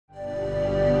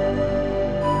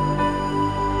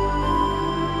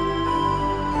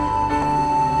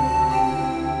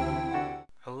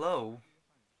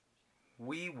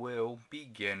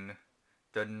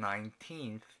the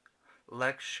 19th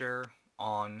lecture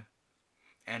on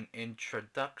an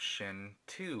introduction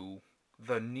to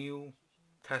the New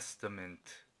Testament.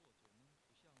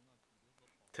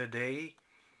 Today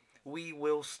we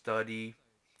will study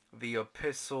the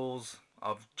epistles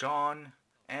of John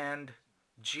and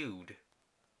Jude.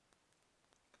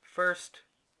 First,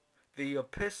 the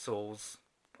epistles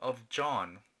of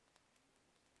John.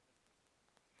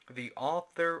 The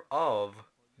author of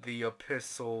the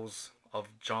epistles of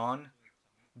John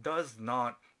does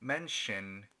not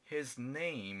mention his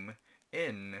name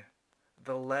in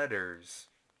the letters.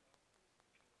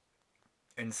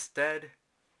 Instead,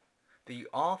 the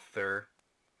author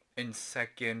in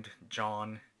 2nd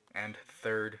John and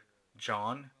 3rd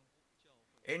John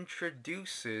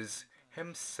introduces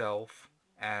himself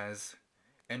as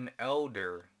an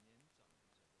elder.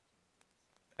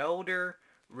 Elder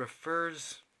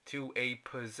refers to a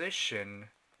position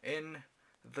in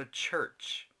the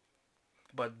church,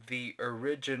 but the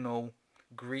original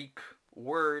Greek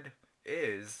word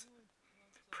is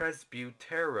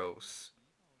presbyteros,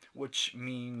 which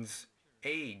means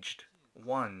aged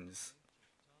ones.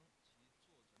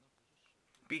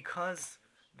 Because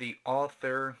the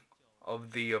author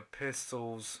of the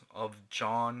epistles of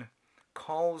John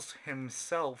calls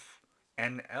himself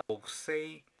an elder,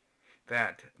 say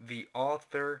that the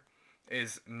author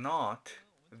is not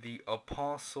the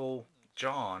Apostle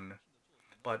John,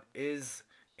 but is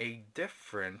a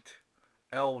different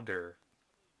elder.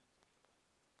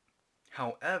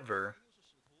 However,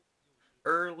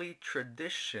 early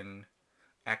tradition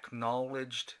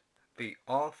acknowledged the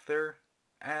author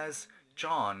as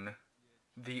John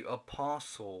the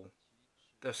Apostle,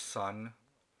 the son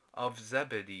of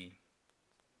Zebedee.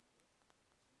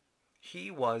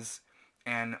 He was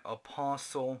an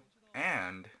apostle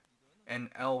and an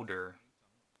elder.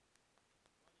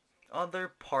 Other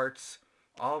parts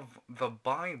of the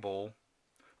Bible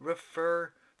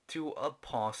refer to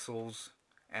apostles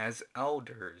as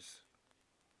elders.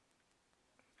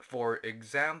 For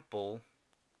example,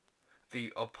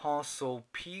 the apostle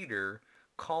Peter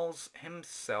calls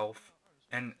himself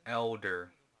an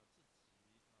elder.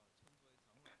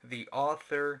 The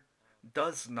author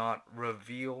does not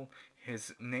reveal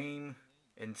his name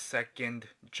in 2nd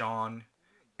John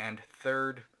and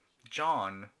 3rd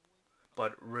John,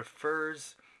 but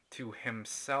refers to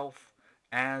himself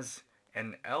as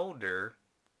an elder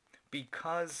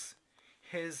because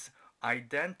his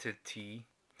identity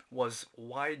was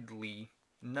widely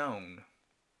known.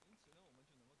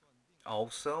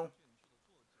 Also,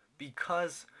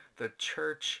 because the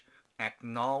church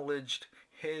acknowledged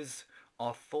his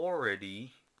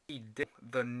authority, he did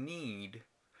the need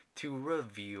to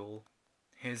reveal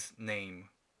his name.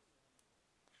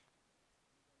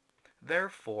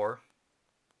 Therefore,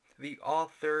 the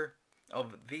author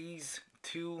of these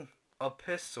two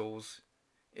epistles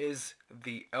is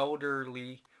the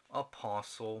elderly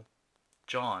apostle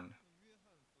John.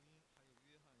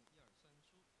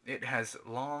 It has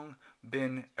long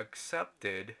been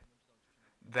accepted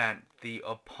that the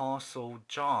apostle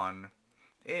John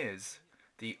is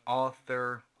the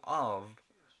author of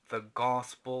the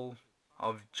Gospel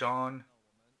of John,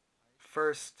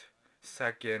 1st,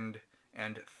 2nd,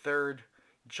 and 3rd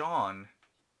John,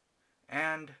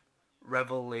 and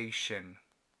Revelation.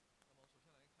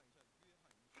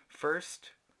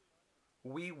 First,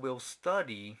 we will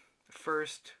study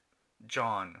 1st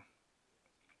John.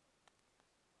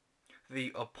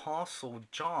 The Apostle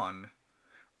John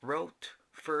wrote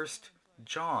 1st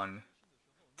John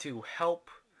to help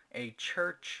a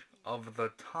church of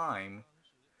the time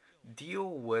deal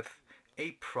with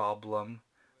a problem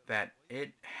that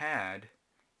it had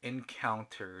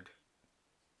encountered.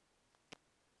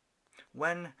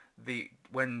 When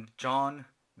John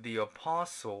the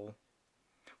Apostle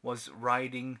was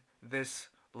writing this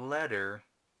letter,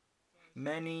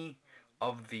 many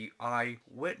of the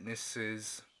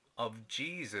eyewitnesses of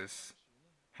Jesus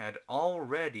had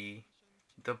already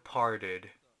departed.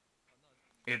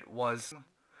 It was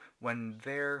when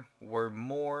there were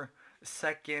more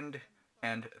second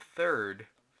and third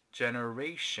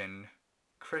generation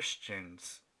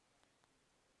Christians.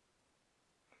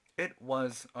 It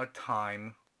was a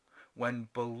time when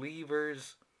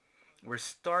believers were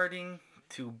starting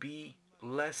to be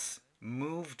less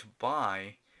moved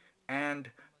by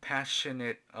and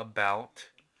passionate about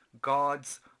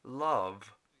God's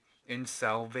love in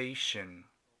salvation.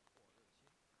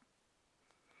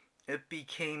 It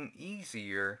became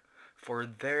easier for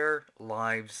their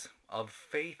lives of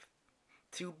faith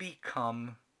to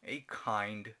become a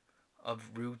kind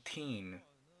of routine.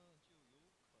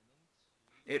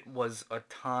 It was a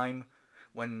time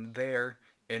when their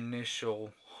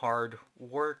initial hard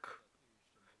work,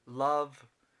 love,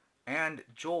 and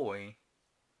joy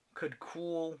could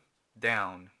cool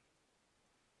down.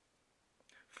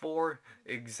 For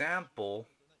example,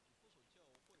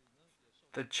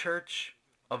 the church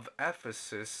of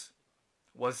Ephesus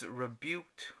was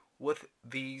rebuked with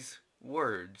these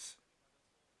words: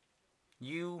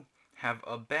 "You have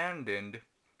abandoned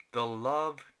the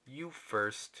love you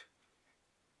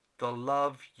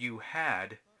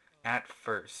had at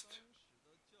first."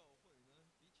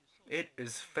 It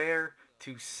is fair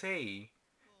to say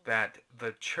that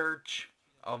the church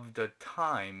of the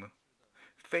time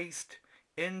faced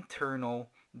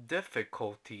internal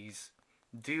difficulties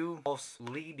due to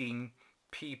leading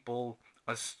people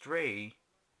astray,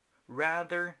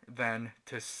 rather than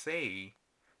to say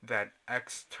that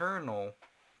external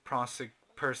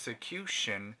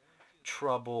persecution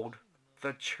troubled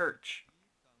the church.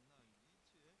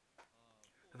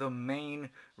 The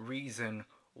main reason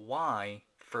why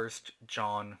First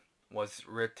John was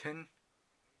written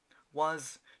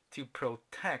was to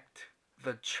protect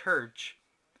the church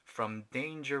from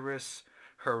dangerous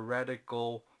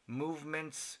heretical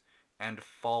movements and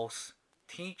false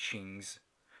teachings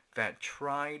that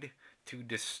tried to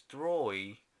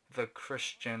destroy the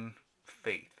Christian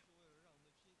faith.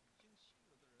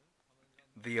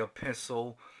 The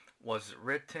epistle was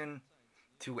written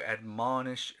to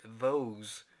admonish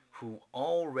those who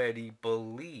already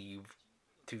believe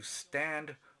to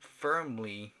stand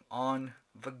firmly on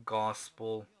the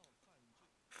gospel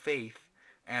faith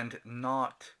and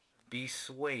not be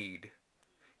swayed,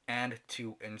 and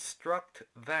to instruct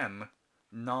them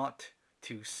not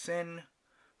to sin,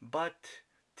 but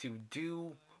to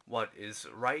do what is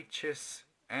righteous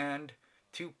and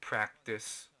to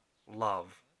practice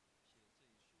love.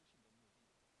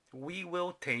 We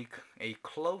will take a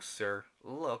closer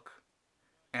look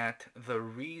at the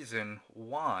reason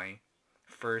why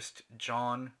First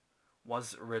John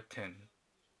was written.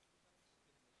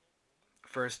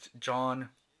 First John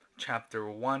chapter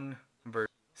 1 verse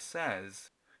says,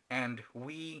 "And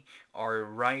we are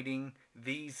writing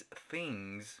these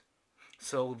things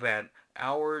so that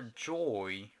our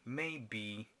joy may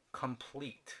be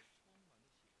complete."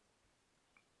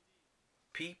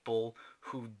 People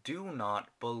who do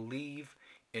not believe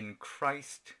in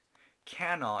Christ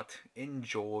cannot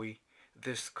enjoy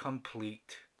this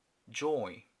complete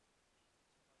joy.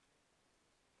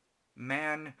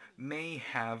 Man may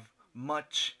have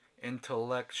much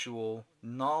intellectual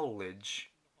knowledge,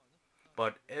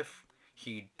 but if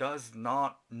he does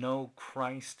not know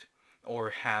Christ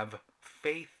or have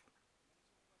faith,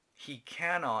 he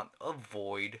cannot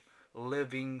avoid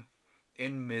living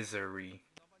in misery.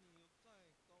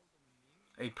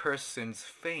 A person's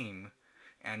fame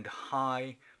and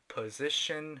high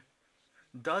position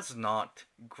does not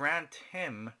grant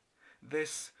him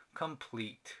this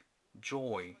complete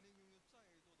joy.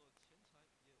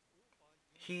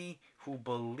 He who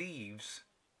believes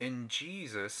in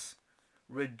Jesus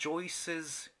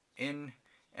rejoices in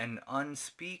an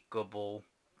unspeakable,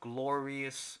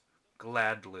 glorious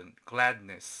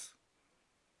gladness.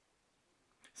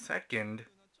 Second,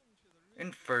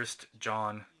 in 1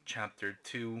 John chapter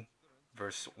 2,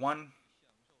 verse 1,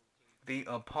 the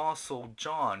Apostle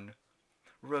John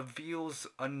reveals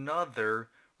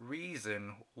another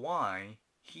reason why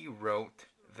he wrote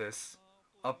this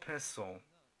epistle.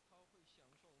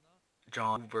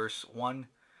 John verse 1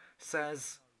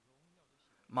 says,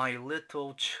 "My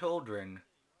little children,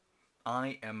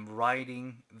 I am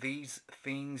writing these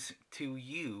things to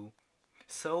you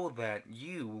so that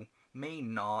you may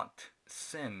not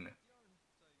sin.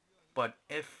 But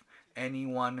if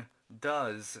anyone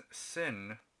does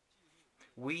sin,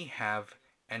 we have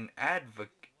an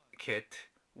advocate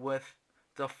with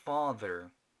the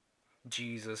Father,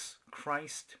 Jesus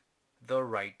Christ the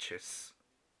righteous."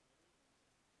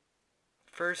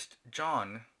 First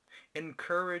John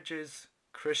encourages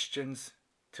Christians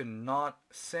to not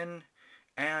sin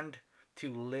and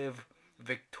to live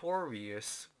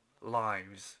victorious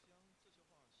lives.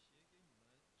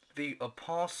 The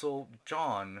Apostle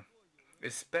John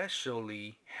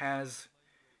especially has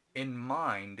in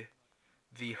mind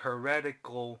the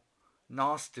heretical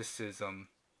Gnosticism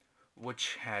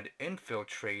which had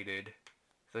infiltrated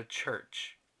the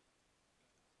church.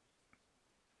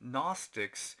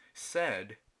 Gnostics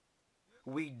said,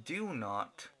 "We do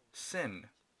not sin."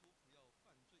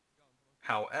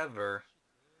 However,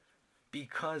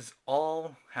 because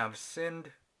all have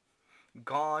sinned,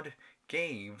 God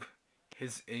gave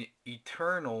his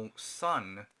eternal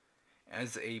Son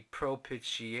as a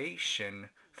propitiation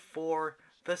for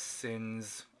the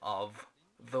sins of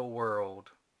the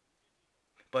world.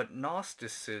 But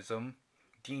Gnosticism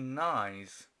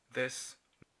denies this,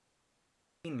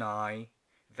 deny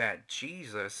that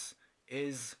Jesus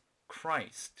is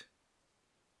Christ.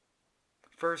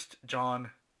 1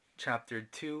 John chapter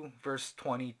 2 verse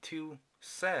 22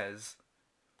 says,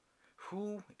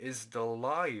 "Who is the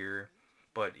liar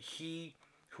but he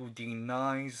who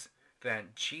denies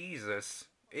that Jesus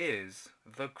is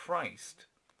the Christ?"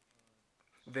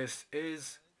 This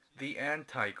is the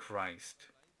Antichrist,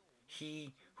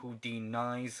 he who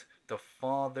denies the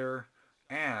Father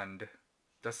and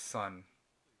the Son.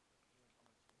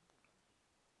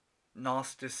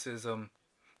 Gnosticism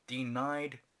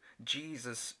denied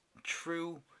Jesus'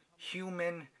 true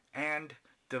human and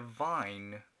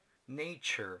divine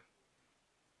nature.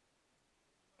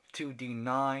 To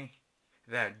deny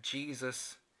that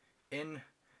Jesus in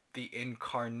the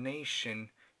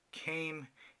incarnation came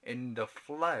in the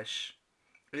flesh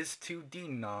is to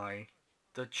deny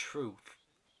the truth.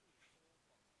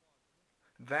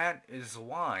 That is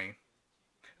why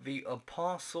the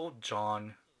Apostle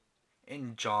John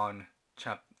in 1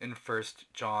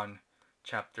 John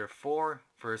chapter 4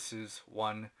 verses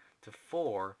 1 to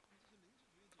 4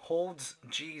 holds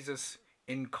Jesus'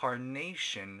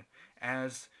 incarnation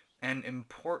as an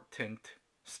important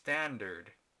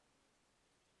standard.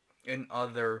 In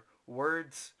other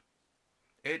words,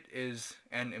 it is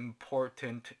an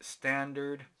important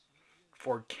standard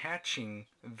for catching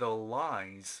the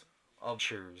lies of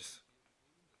teachers.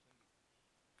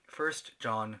 1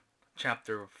 John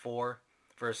chapter 4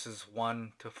 verses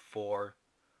 1 to 4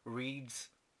 reads,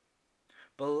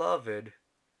 "Beloved,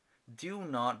 do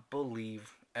not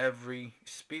believe every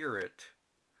spirit,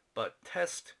 but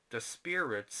test the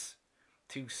spirits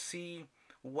to see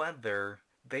whether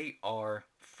they are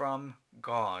from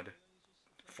God.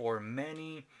 For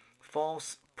many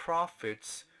false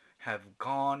prophets have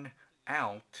gone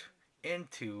out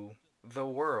into the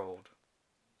world.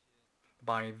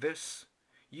 By this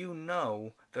you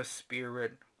know the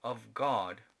Spirit of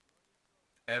God.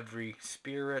 Every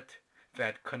spirit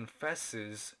that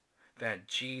confesses that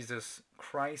Jesus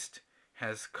Christ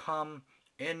has come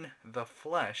in the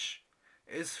flesh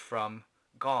is from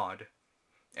God,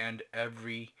 and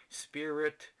every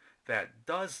spirit that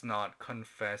does not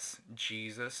confess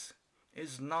Jesus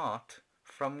is not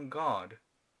from God.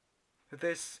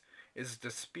 This is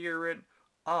the spirit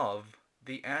of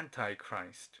the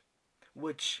Antichrist,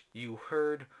 which you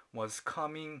heard was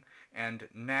coming and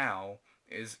now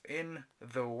is in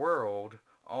the world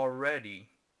already.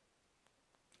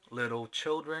 Little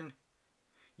children,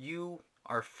 you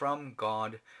are from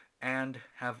God and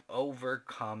have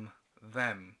overcome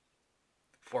them.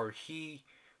 For he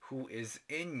who is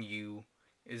in you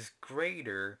is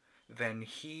greater than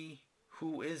he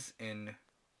who is in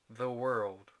the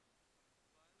world."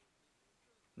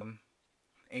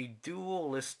 A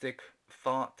dualistic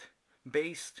thought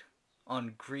based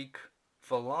on Greek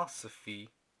philosophy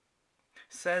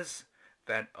says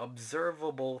that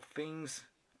observable things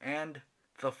and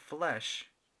the flesh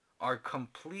are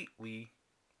completely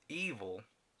evil.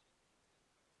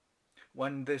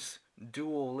 When this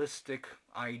dualistic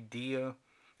idea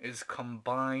is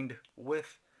combined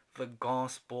with the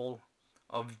gospel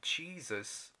of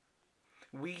Jesus,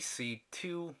 we see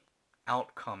two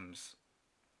outcomes.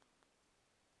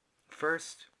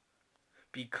 First,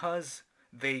 because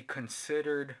they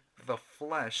considered the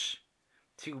flesh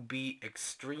to be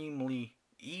extremely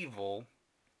evil,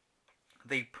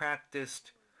 they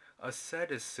practiced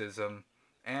asceticism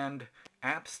and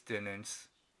abstinence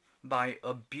by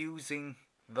abusing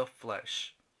the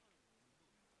flesh.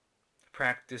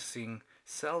 Practicing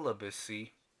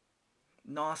celibacy,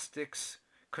 Gnostics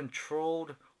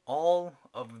controlled all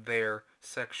of their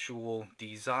sexual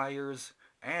desires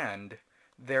and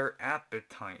their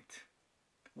appetite,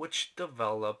 which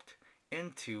developed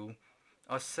into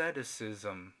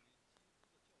asceticism.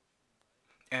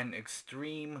 An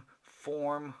extreme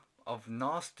form of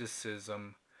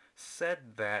Gnosticism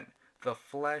said that the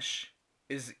flesh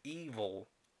is evil,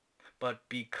 but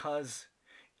because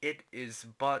it is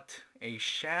but a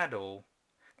shadow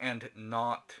and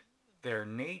not their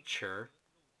nature,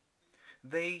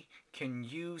 they can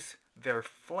use their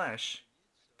flesh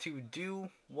to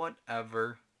do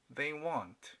whatever they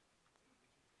want.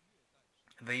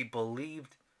 They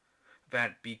believed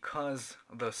that because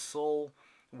the soul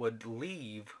would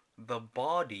leave the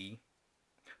body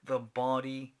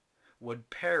would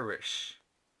perish,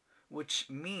 which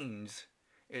means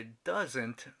it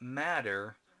doesn't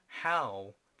matter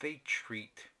how they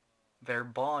treat their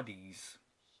bodies.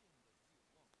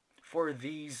 For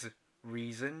these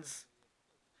reasons,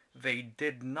 they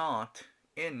did not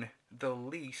in the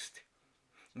least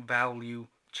value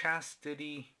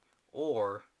chastity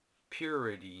or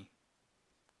purity.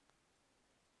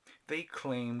 They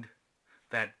claimed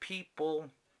that people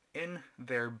in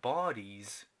their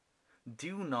bodies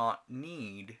do not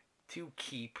need to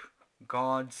keep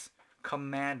God's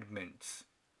commandments,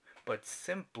 but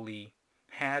simply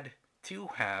had to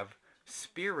have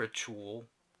spiritual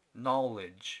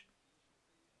knowledge.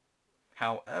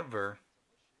 However,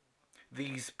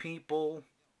 these people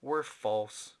were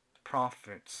false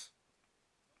prophets.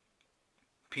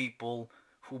 People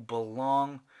who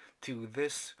belong to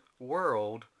this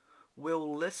world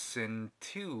will listen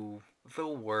to the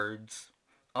words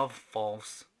of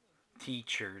false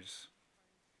teachers.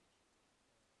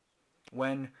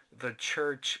 When the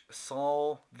church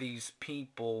saw these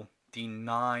people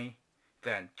deny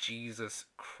that Jesus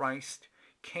Christ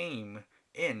came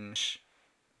in,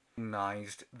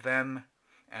 recognized them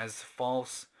as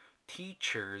false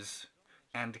teachers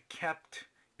and kept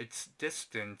its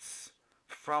distance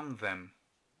from them.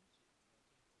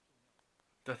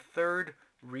 The third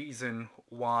reason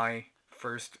why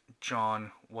 1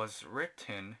 John was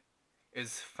written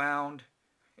is found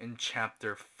in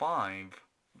chapter 5,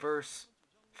 verse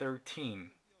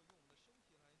 13.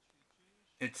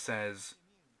 It says,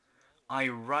 I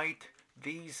write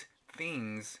these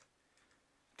things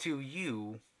to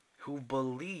you who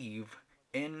believe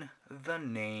in the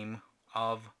name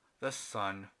of the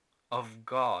Son of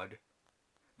God,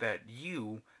 that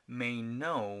you may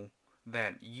know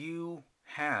that you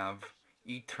have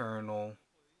eternal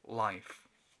life.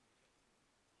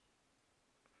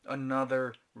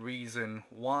 Another reason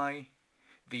why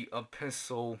the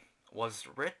epistle was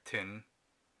written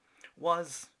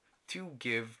was to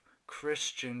give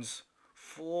Christians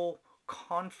full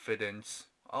confidence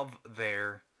of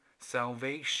their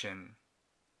salvation.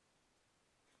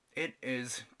 It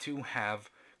is to have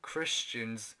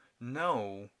Christians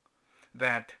know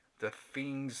that the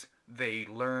things they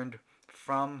learned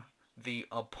from the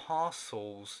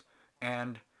apostles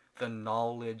and the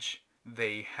knowledge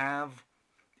they have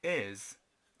is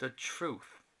the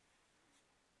truth.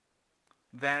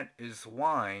 That is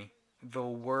why the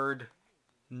word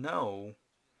know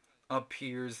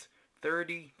appears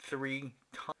 33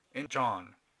 times in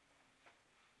John.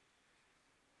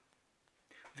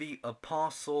 The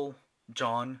Apostle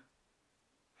John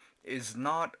is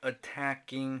not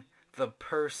attacking the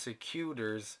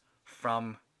persecutors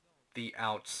from the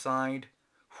outside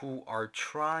who are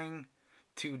trying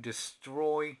to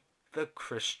destroy the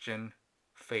Christian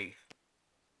faith.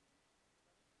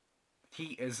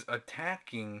 He is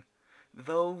attacking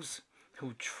those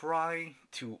who try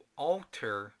to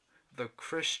alter the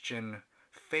Christian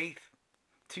faith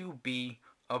to be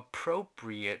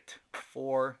appropriate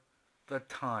for the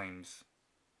times.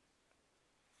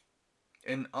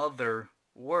 In other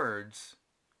words,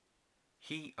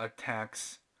 he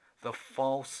attacks the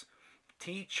false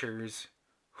teachers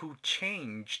who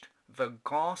changed the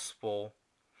gospel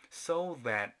so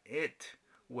that it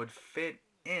would fit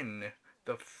in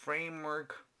the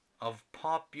framework of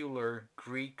popular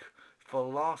Greek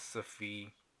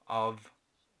philosophy of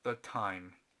the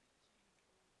time.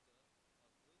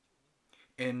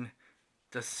 In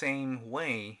the same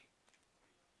way,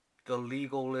 the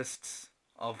legalists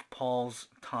of Paul's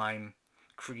time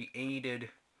created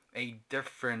a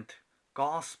different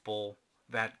gospel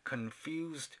that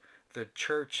confused the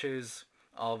churches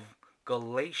of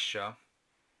Galatia.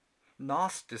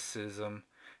 Gnosticism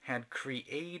had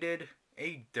created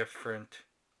a different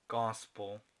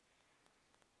gospel.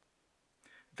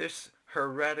 This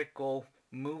heretical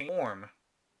movement,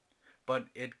 but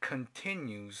it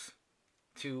continues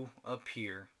to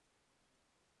appear.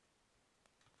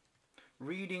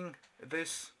 Reading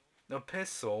this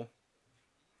epistle,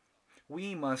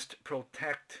 we must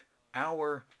protect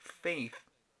our faith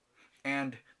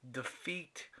and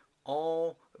defeat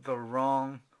all the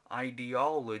wrong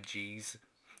ideologies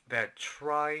that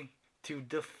try to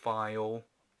defile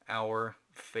our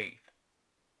faith.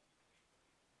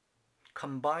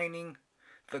 Combining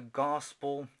the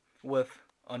gospel with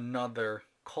another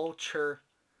culture,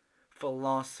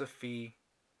 philosophy,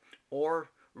 or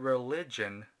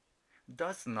religion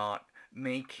does not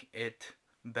make it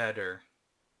better.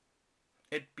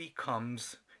 It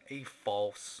becomes a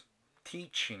false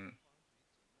teaching.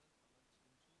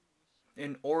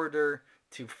 In order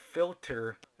to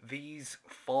filter these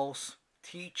false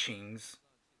teachings,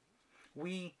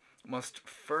 we must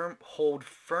hold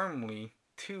firmly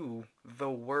to the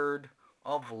word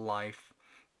of life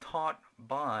taught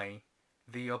by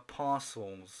the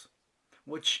apostles,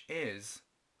 which is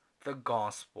the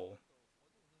gospel.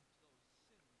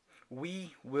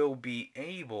 we will be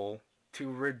able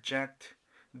to reject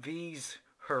these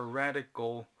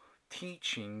heretical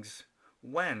teachings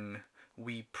when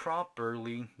we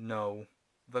properly know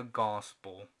the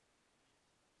gospel,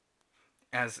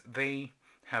 as they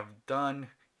have done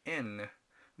in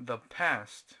the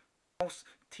past. False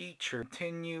teachers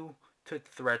continue to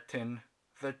threaten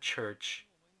the church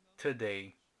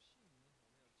today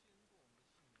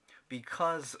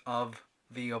because of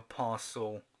the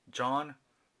Apostle John.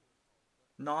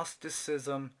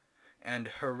 Gnosticism and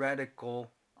heretical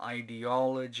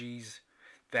ideologies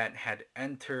that had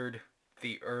entered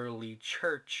the early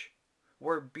church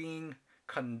were being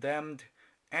condemned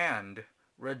and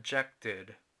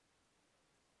rejected.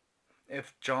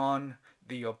 If John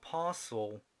the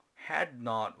Apostle had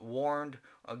not warned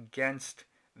against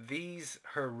these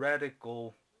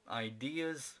heretical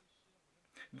ideas,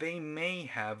 they may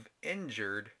have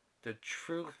injured the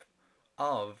truth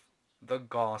of the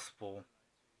gospel.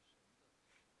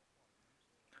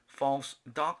 False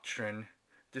doctrine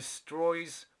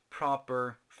destroys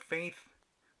proper faith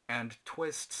and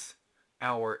twists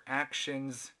our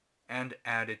actions and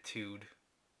attitude.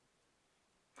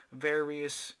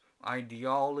 Various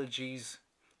ideologies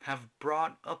have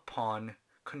brought upon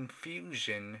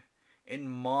confusion in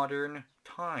modern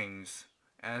times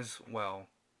as well.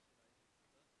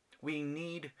 We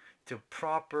need to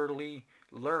properly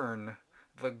learn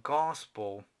the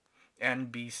gospel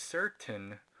and be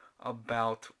certain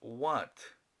about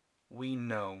what we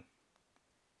know.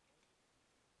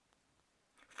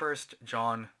 1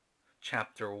 John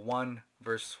chapter 1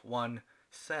 verse 1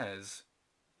 says,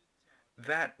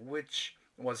 "That which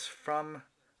was from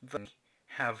the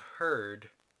have heard,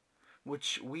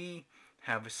 which we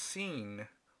have seen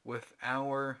with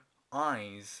our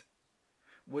eyes,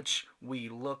 which we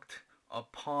looked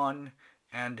upon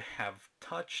and have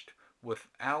touched with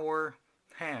our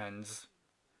hands,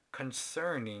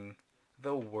 concerning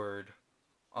the word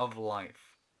of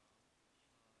life."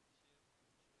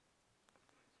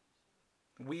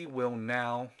 We will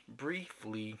now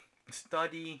briefly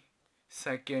study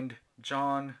 2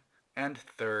 John and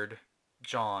 3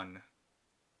 John.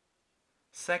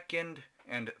 2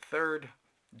 and 3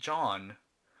 John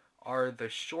are the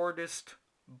shortest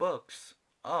books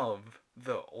of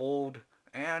the Old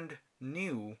and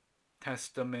New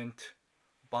Testament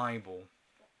Bible.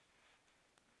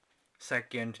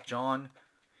 2 John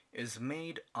is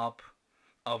made up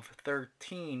of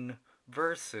 13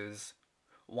 verses,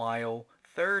 while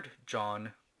 3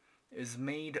 John is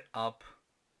made up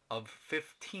of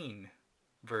 15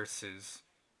 verses.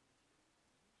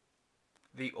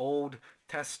 The Old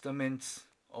Testament's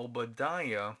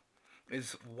Obadiah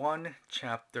is 1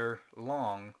 chapter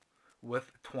long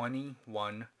with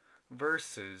 21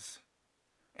 verses,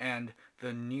 and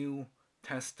the New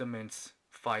Testament's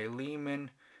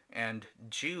Philemon and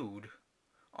Jude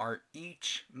are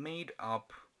each made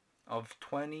up of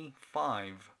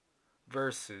 25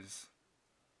 verses.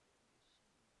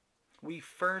 We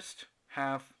first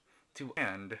have to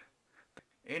end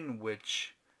in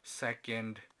which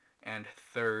 2 and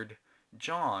 3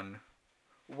 John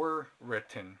were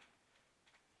written.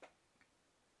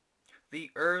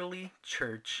 The early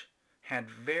church had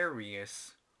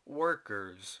various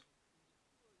workers.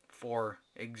 For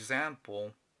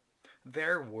example,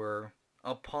 there were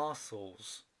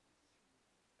apostles.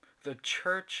 The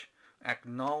church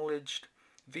acknowledged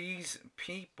these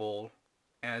people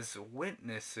as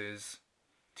witnesses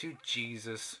to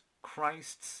Jesus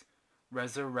Christ's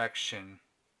resurrection.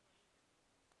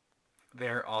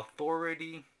 Their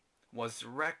authority was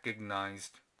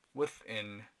recognized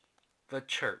within the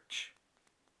church.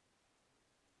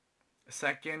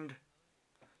 Second,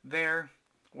 there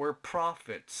were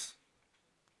prophets.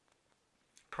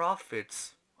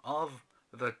 Prophets of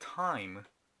the time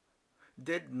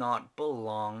did not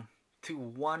belong to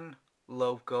one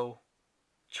local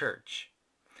church,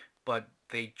 but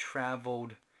they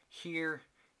traveled here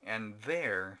and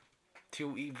there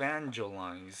to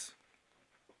evangelize.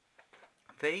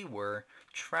 They were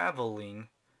traveling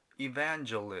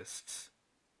evangelists.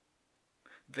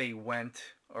 They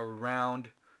went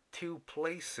around to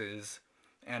places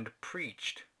and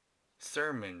preached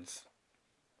sermons.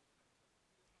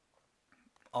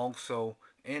 Also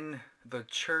in the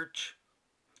church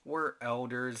were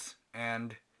elders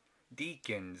and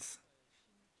deacons.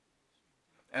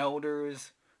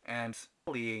 Elders and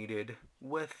affiliated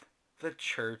with the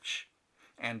church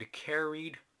and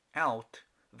carried out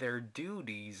their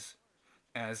duties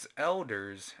as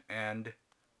elders and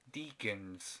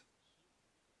deacons.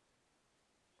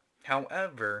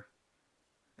 However,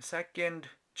 2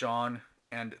 John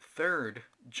and 3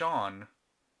 John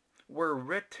were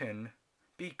written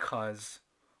because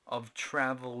of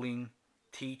traveling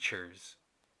teachers.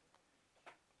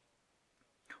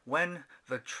 When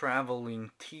the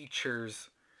traveling teachers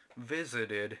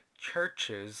visited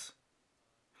churches,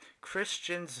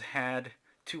 Christians had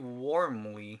to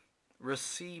warmly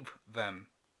receive them.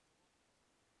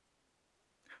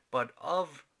 But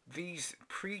of these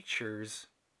preachers,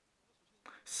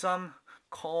 some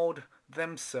called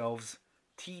themselves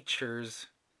teachers,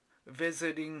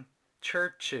 visiting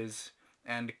churches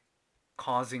and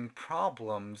causing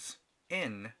problems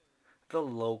in the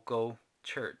local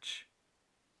church.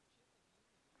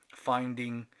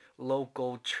 Finding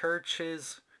local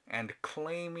churches and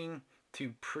claiming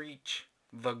to preach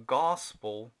the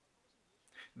gospel,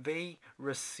 they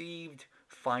received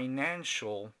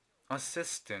financial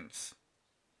assistance.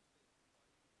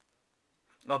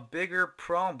 A bigger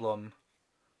problem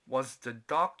was the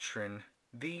doctrine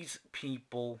these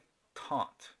people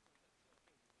taught.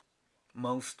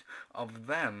 Most of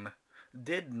them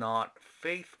did not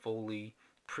faithfully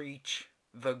preach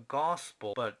the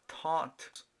gospel but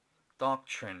taught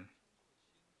doctrine.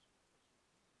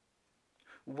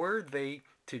 Were they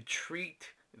to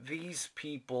treat these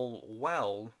people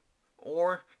well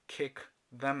or kick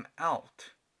them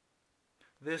out?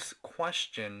 This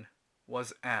question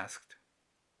was asked.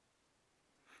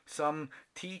 Some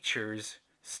teachers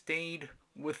stayed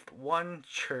with one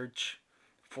church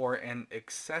for an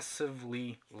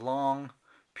excessively long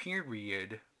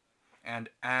period and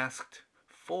asked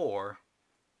for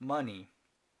money.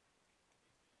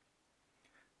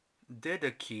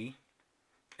 Didache,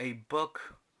 a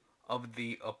book of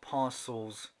the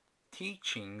Apostles'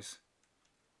 teachings,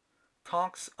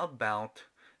 talks about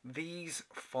these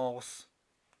false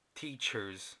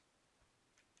teachers.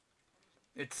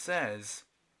 It says,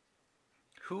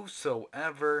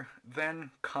 "Whosoever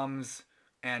then comes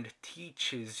and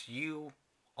teaches you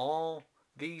all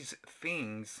these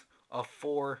things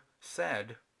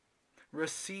aforesaid,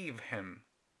 receive him.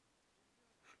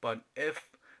 But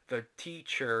if the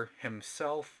teacher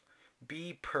himself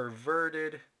be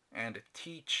perverted and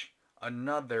teach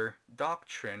another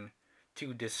doctrine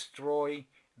to destroy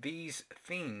these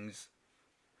things,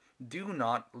 do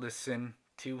not listen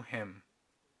to him.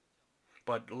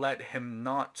 But let him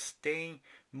not stay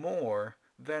more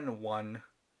than one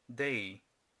day,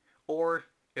 or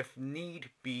if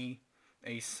need be,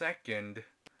 a second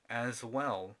as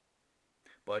well.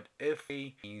 But if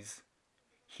he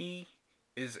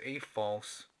is a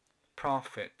false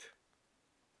prophet.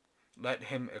 Let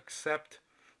him accept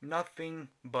nothing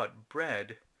but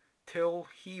bread till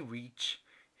he reach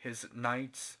his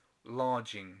night's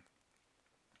lodging.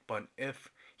 But if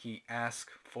he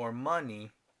ask for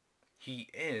money, he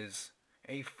is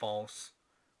a false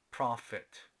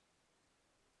prophet."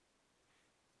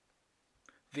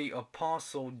 The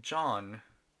Apostle John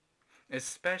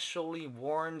especially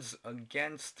warns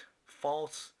against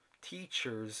false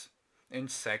teachers in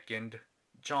 2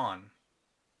 John.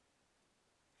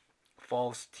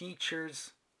 False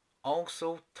teachers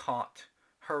also taught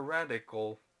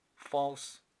heretical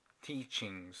false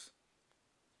teachings.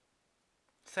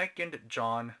 2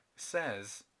 John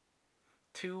says,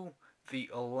 "To the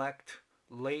elect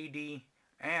lady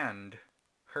and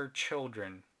her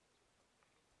children."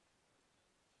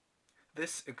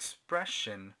 This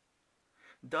expression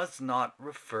does not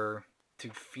refer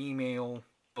to female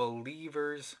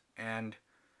believers and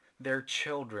their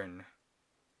children,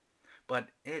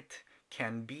 but it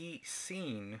can be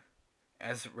seen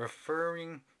as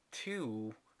referring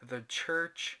to the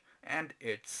church and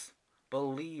its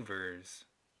believers.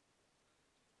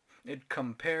 It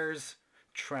compares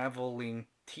traveling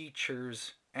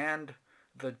teachers and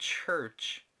the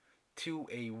church to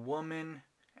a woman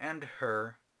and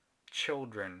her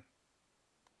children.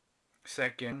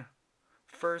 Second,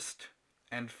 first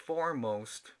and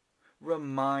foremost,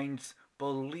 reminds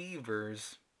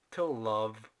believers to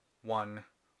love one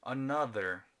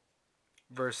another.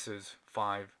 Verses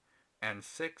 5 and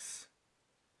 6.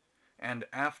 And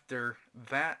after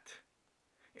that,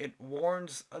 it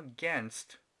warns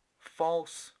against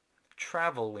false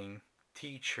traveling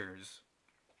teachers.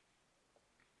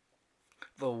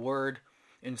 The word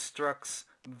instructs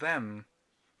them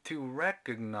to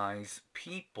recognize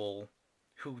people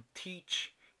who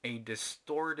teach a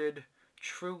distorted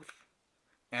truth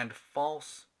and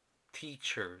false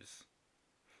teachers,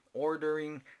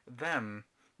 ordering them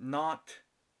not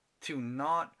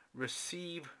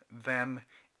receive them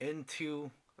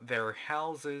into their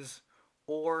houses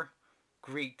or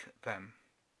greet them.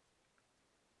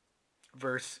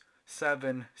 Verse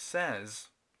 7 says,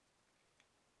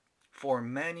 "For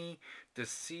many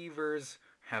deceivers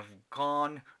have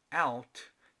gone out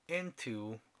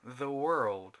into the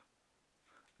world.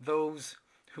 Those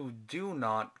who do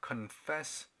not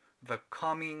confess the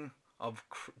coming of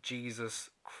Jesus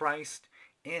Christ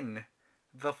in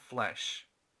the flesh.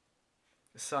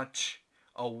 Such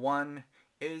a one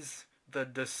is the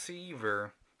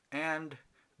deceiver and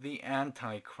the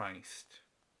Antichrist.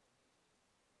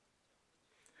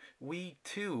 We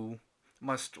too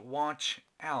must watch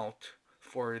out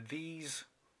for these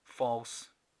false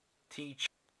teachers.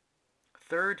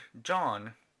 3rd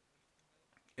John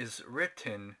is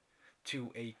written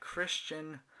to a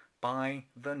Christian by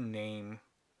the name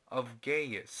of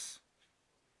Gaius.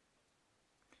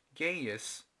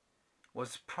 Gaius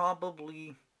was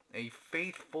probably a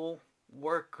faithful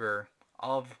worker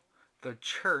of the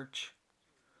church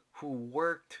who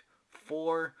worked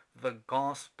for the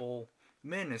gospel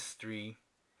ministry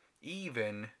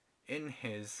even in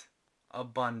his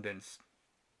abundance.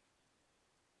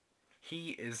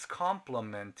 He is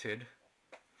complimented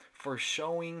for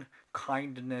showing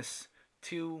kindness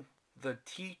to the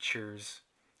teachers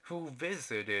who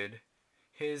visited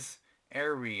his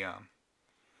area,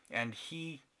 and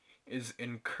he is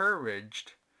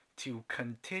encouraged to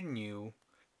continue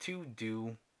to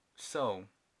do so.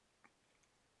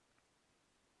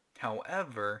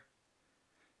 However,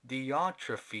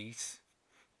 Diotrephes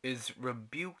is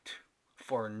rebuked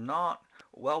for not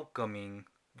welcoming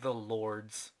the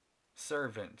Lord's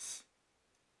servants.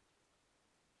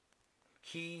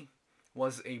 He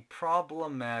was a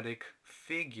problematic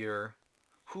figure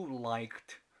who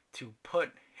liked to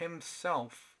put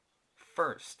himself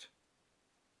first,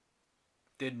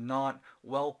 did not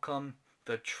welcome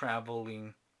the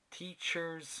traveling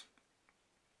teachers,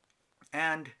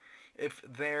 and if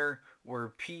there were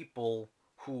people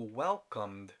who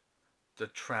welcomed the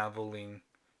traveling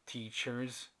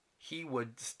teachers, he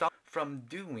would stop from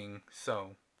doing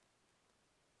so.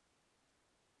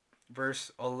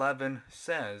 Verse 11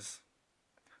 says,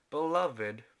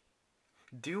 "Beloved,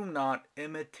 do not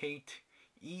imitate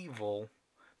evil,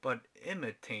 but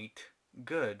imitate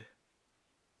good.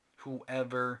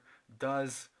 Whoever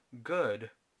does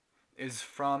good is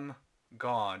from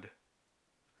God.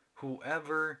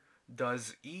 Whoever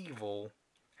does evil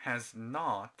has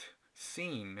not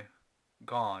seen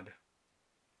God."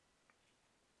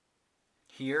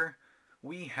 Here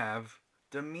we have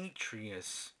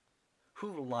Demetrius,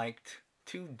 who liked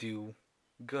to do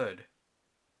good.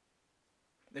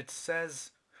 It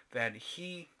says that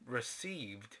he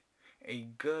received a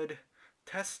good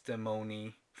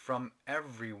testimony from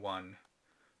everyone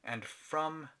and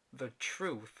from the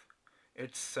truth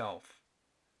itself.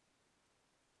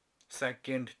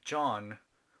 2nd John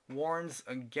warns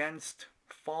against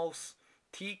false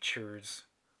teachers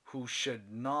who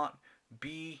should not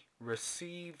be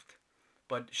received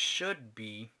but should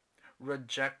be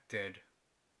rejected.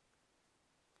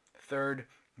 3rd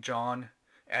John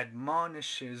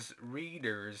admonishes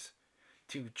readers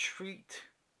to treat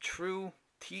true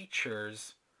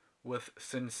teachers with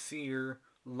sincere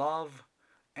love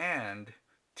and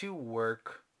to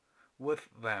work with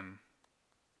them.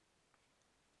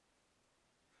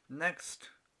 Next,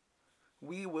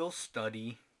 we will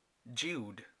study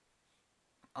Jude,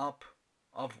 up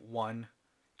of one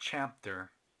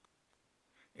chapter.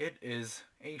 It is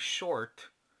a short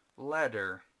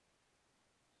letter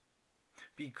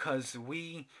because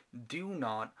we do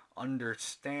not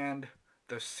understand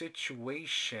the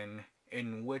situation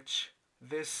in which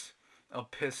this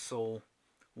epistle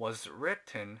was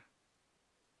written.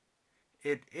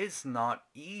 It is not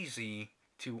easy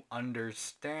to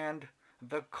understand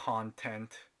the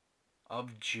content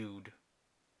of Jude.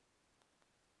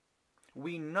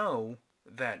 We know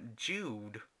that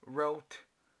Jude wrote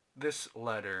this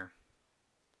letter.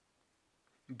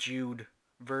 Jude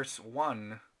verse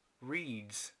 1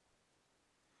 reads,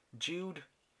 "Jude,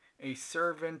 a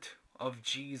servant of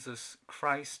Jesus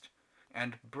Christ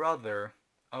and brother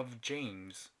of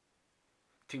James,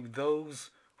 to those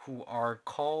who are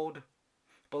called,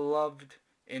 beloved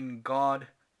in God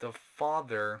the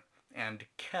Father, and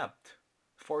kept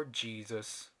for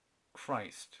Jesus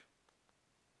Christ."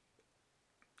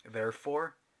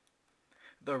 Therefore,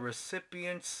 the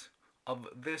recipients of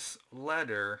this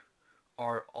letter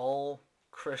are all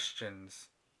Christians.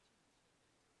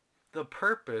 The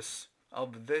purpose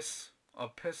of this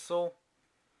epistle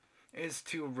is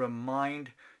to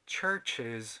remind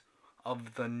churches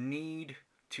of the need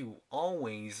to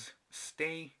always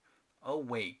stay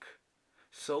awake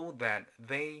so that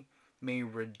they may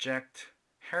reject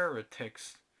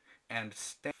heretics and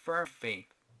stand firm in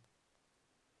faith.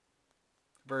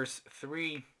 Verse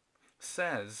 3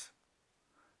 says,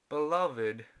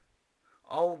 "Beloved,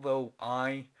 although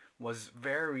I was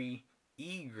very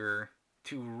eager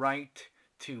to write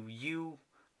to you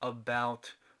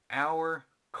about our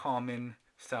common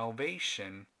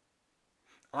salvation,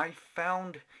 I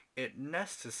found it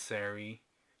necessary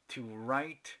to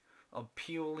write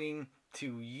appealing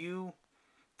to you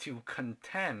to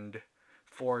contend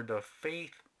for the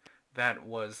faith that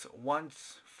was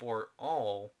once for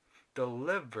all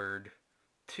delivered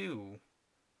to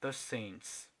the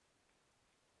saints.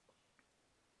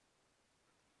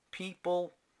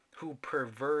 People who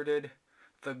perverted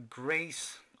the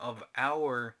grace of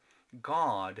our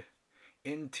God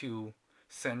into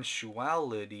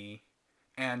sensuality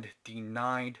and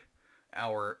denied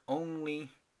our only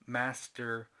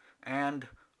Master and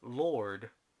Lord,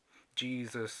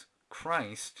 Jesus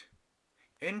Christ,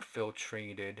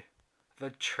 infiltrated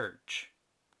the church.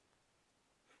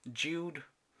 Jude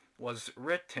was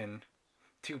written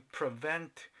to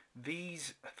prevent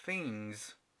these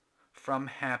things from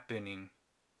happening.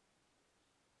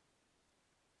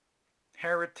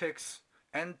 Heretics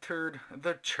entered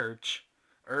the church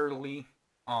early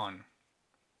on.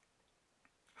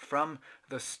 From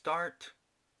the start,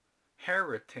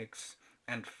 heretics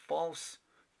and false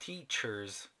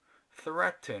teachers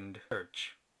threatened the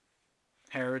church.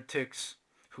 Heretics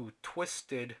who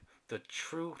twisted the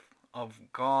truth of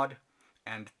God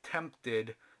and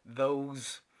tempted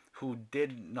those who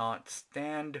did not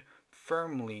stand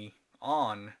firmly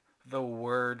on the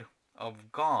Word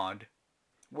of God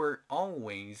were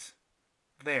always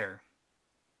there.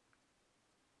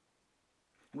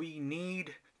 We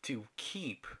need to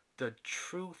keep the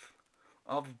truth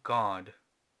of God,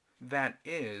 that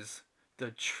is,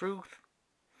 the truth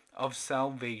of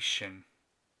salvation.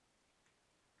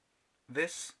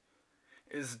 This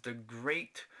is the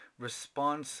great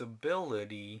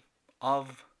responsibility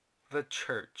of the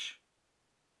church.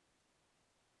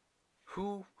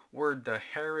 Who were the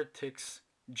heretics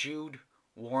Jude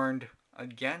warned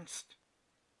against?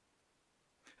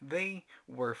 They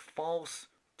were false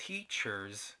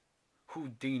teachers who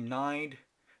denied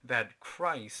that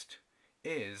Christ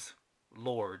is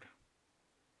Lord.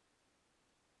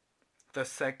 The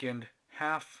second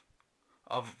half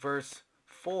of verse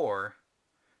 4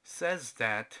 says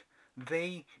that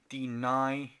they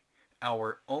deny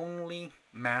our only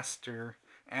Master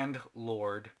and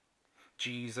Lord,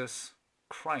 Jesus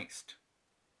Christ.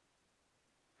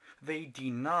 They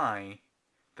deny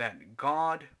that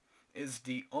God is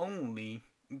the only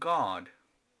God.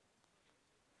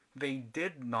 They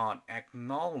did not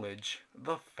acknowledge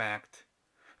the fact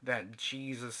that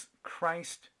Jesus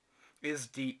Christ is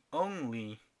the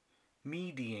only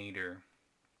mediator.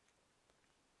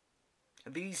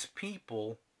 These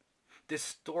people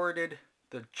distorted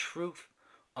the truth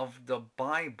of the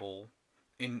Bible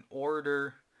in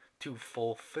order to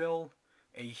fulfill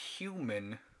a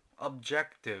human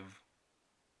objective.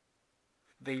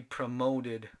 They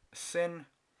promoted sin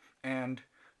and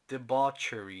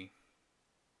debauchery.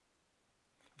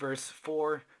 Verse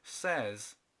 4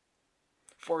 says,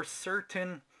 "For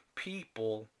certain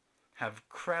people have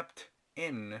crept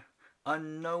in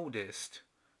unnoticed,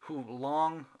 who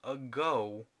long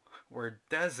ago were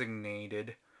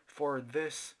designated for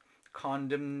this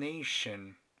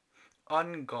condemnation,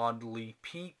 ungodly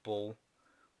people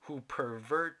who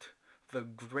pervert the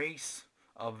grace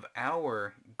of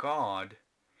our God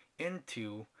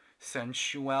into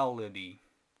sensuality."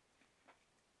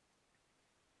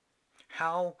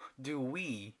 How do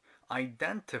we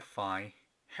identify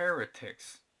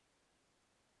heretics?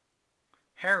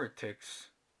 Heretics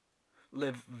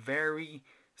live very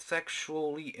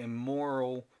sexually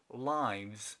immoral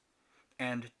lives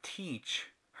and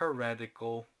teach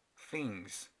heretical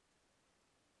things.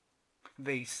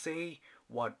 They say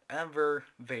whatever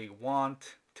they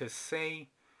want to say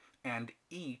and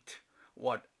eat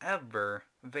whatever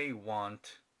they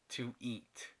want to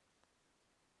eat.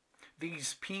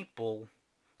 These people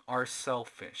are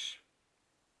selfish.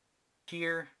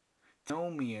 Here,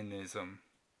 antinomianism.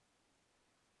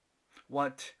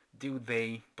 What do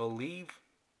they believe?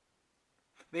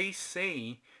 They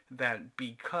say that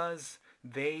because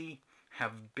they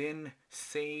have been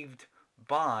saved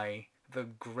by the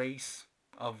grace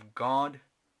of God,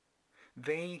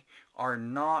 they are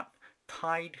not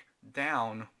tied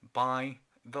down by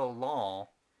the law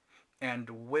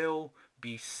and will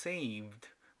be saved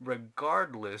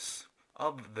regardless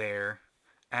of their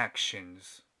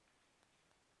actions.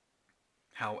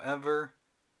 However,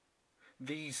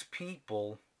 these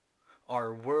people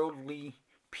are worldly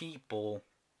people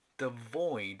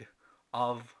devoid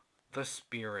of the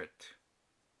Spirit.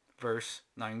 Verse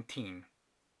 19.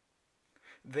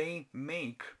 They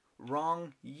make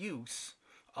wrong use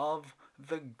of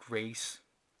the grace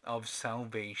of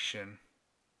salvation.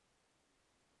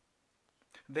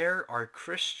 There are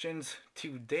Christians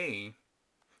today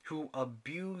who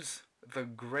abuse the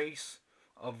grace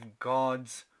of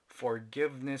God's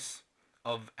forgiveness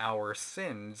of our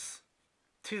sins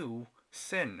to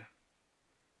sin.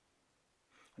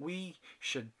 We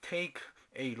should take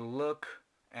a look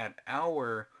at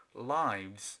our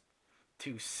lives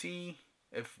to see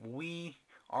if we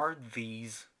are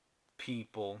these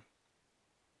people.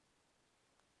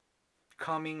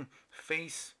 Coming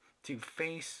face to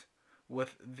face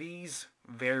with these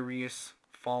various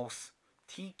false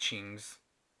teachings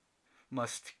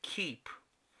must keep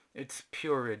its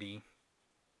purity.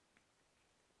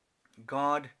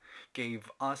 God gave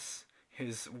us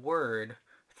His Word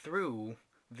through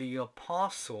the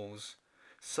apostles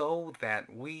so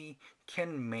that we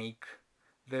can make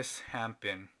this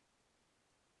happen.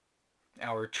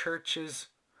 Our churches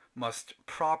must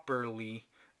properly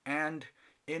and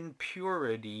in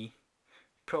purity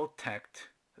protect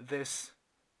this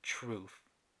truth.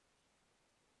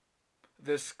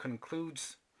 This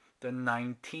concludes the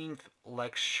 19th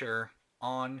lecture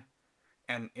on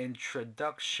an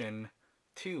introduction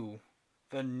to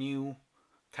the New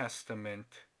Testament.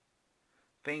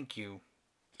 Thank you.